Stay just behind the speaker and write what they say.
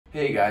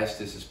Hey guys,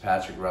 this is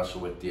Patrick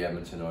Russell with the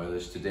Edmonton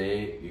Oilers.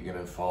 Today you're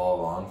going to follow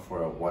along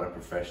for what a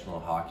professional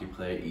hockey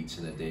player eats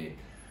in a day.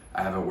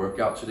 I have a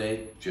workout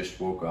today,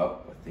 just woke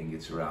up. I think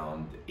it's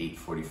around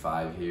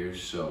 8:45 here,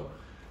 so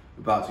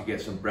about to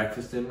get some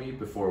breakfast in me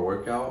before a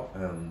workout.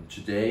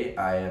 Today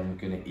I am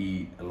going to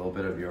eat a little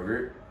bit of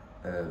yogurt,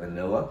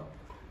 vanilla,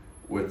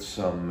 with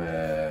some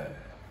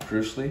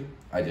Crucially.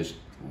 I just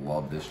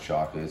love this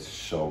chocolate, it's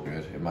so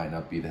good. It might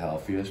not be the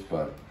healthiest,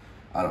 but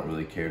I don't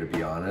really care, to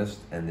be honest.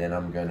 And then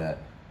I'm gonna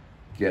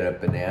get a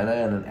banana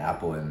and an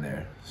apple in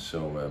there.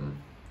 So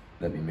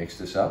let me mix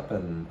this up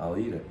and I'll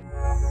eat it.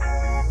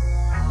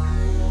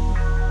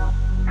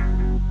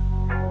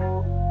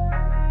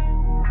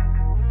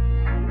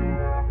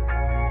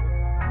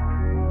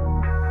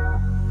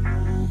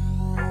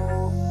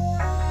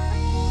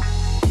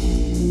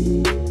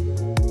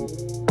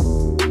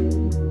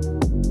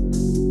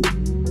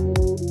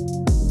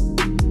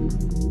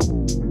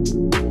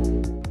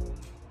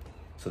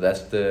 So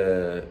that's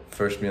the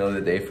first meal of the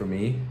day for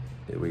me.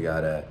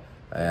 I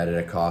added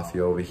a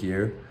coffee over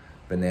here,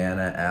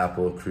 banana,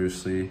 apple,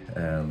 Crucially,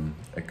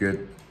 a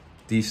good,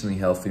 decently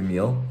healthy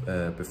meal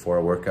before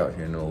I work out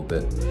here in a little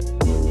bit.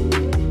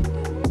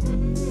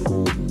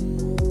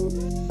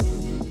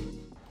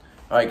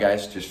 All right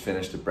guys, just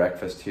finished the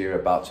breakfast here,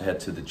 about to head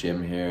to the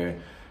gym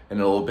here in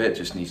a little bit,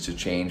 just needs to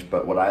change.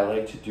 But what I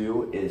like to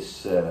do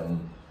is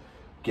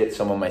get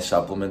some of my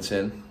supplements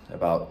in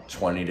about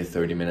 20 to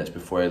 30 minutes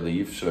before I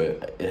leave, so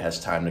it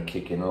has time to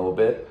kick in a little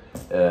bit.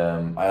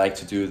 I like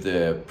to do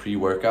the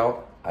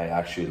pre-workout. I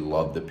actually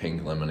love the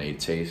pink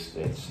lemonade taste.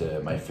 It's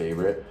my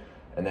favorite.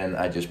 And then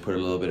I just put a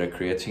little bit of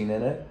creatine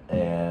in it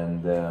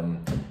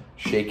and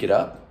shake it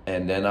up,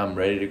 and then I'm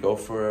ready to go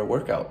for a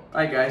workout. All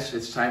right guys,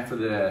 it's time for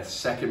the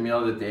second meal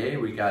of the day.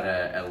 We got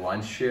a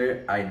lunch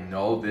here. I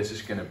know this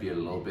is gonna be a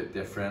little bit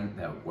different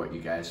than what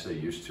you guys are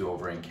used to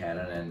over in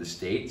Canada and the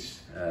States.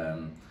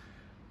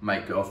 My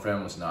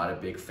girlfriend was not a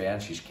big fan.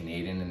 She's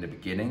Canadian in the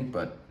beginning,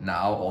 but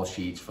now all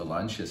she eats for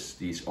lunch is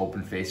these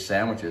open-faced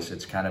sandwiches.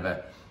 It's kind of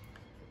a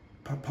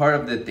part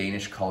of the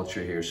Danish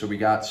culture here. So we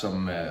got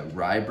some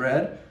rye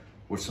bread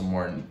with some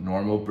more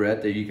normal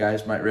bread that you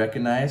guys might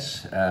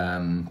recognize.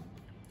 I'm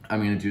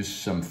gonna do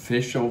some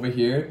fish over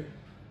here,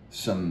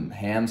 some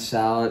ham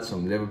salad,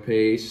 some liver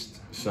paste,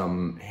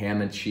 some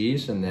ham and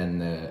cheese, and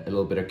then a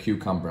little bit of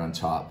cucumber on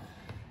top.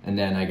 And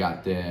then I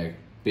got the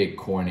big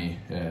corny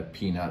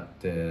peanut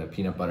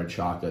butter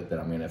chocolate that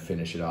I'm gonna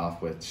finish it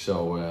off with.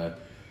 So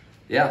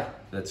yeah,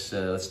 let's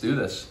do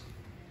this.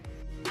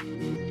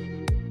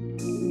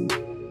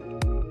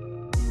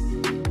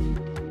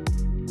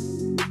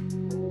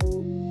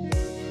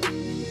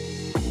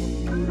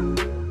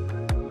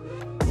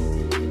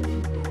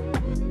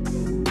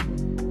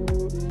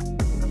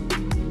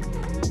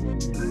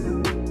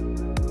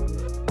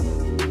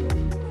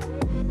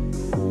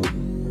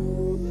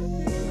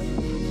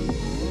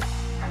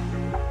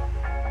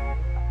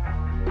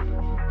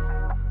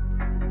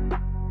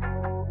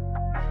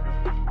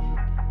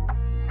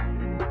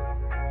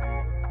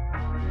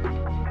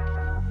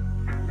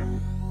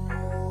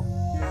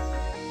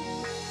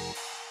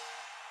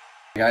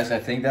 Guys, I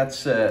think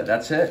that's it.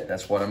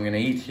 That's what I'm gonna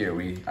eat here.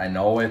 I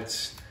know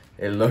it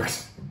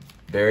looks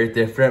very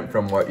different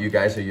from what you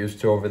guys are used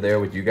to over there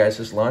with you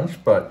guys'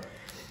 lunch, but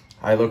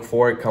I look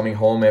forward coming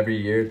home every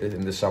year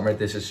in the summer.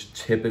 This is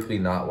typically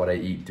not what I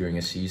eat during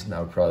a season. I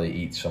would probably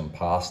eat some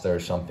pasta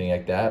or something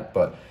like that,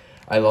 but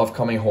I love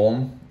coming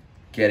home,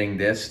 getting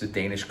the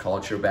Danish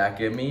culture back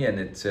in me, and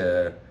it's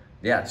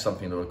yeah,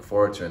 something to look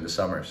forward to in the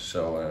summer.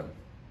 So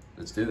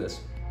let's do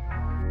this.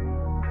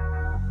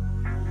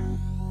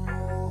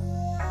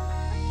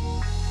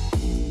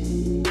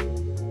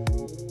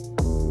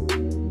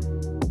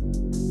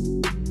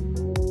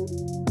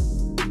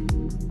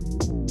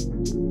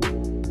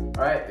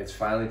 All right, it's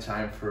finally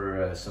time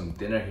for some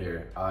dinner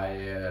here.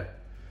 I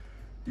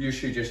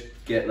usually just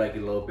get like a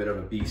little bit of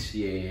a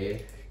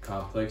BCAA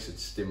complex. It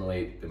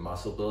stimulates the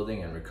muscle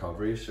building and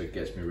recovery, so it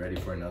gets me ready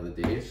for another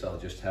day. So I'll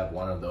just have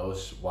one of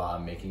those while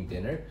I'm making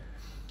dinner.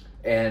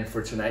 And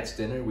for tonight's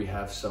dinner, we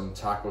have some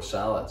taco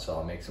salad. So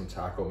I'll make some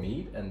taco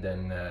meat, and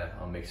then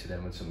I'll mix it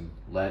in with some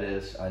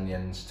lettuce,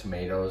 onions,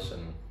 tomatoes,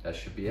 and that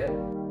should be it.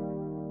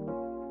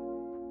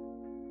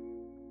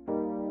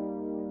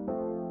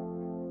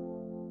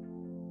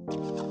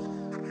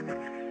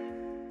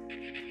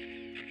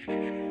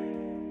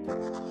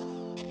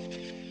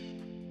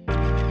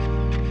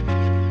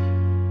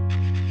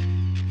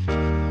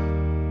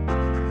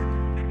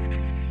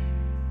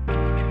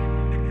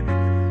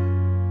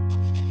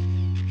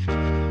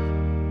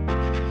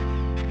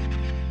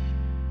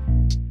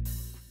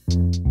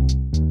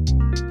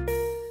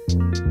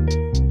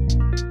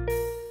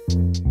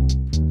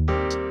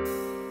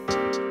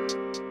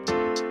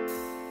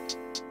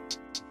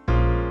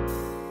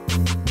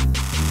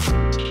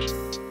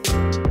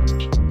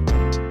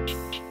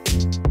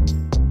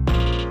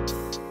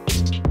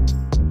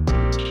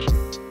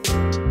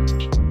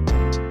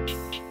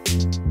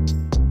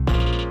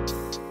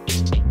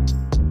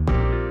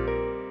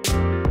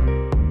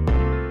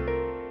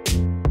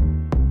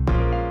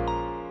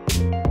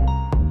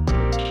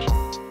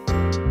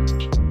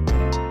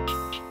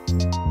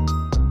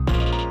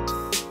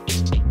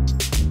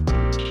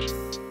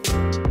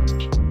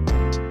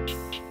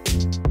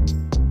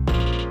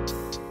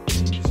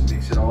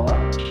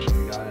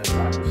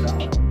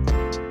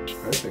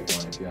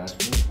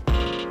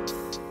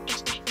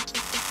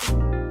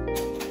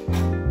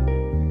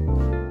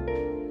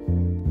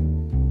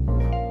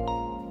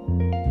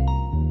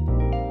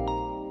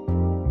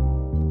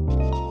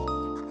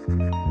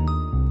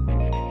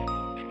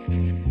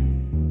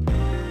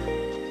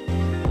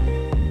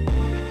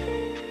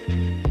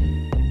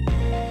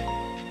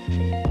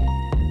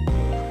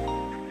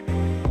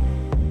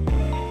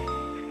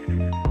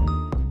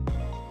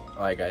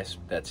 Alright guys,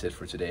 that's it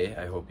for today.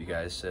 I hope you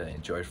guys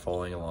enjoyed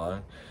following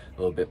along a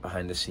little bit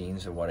behind the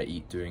scenes of what I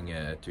eat during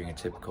a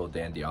typical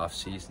day in the off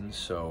season.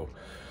 So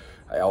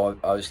I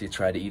obviously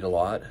try to eat a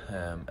lot,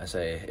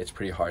 it's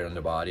pretty hard on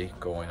the body,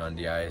 going on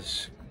the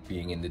ice,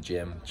 being in the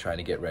gym, trying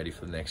to get ready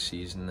for the next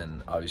season,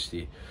 and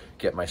obviously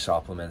get my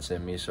supplements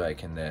in me so I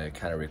can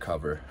kind of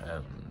recover.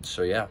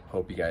 So yeah,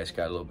 hope you guys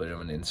got a little bit of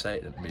an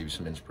insight and maybe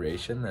some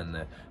inspiration,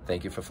 and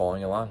thank you for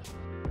following along.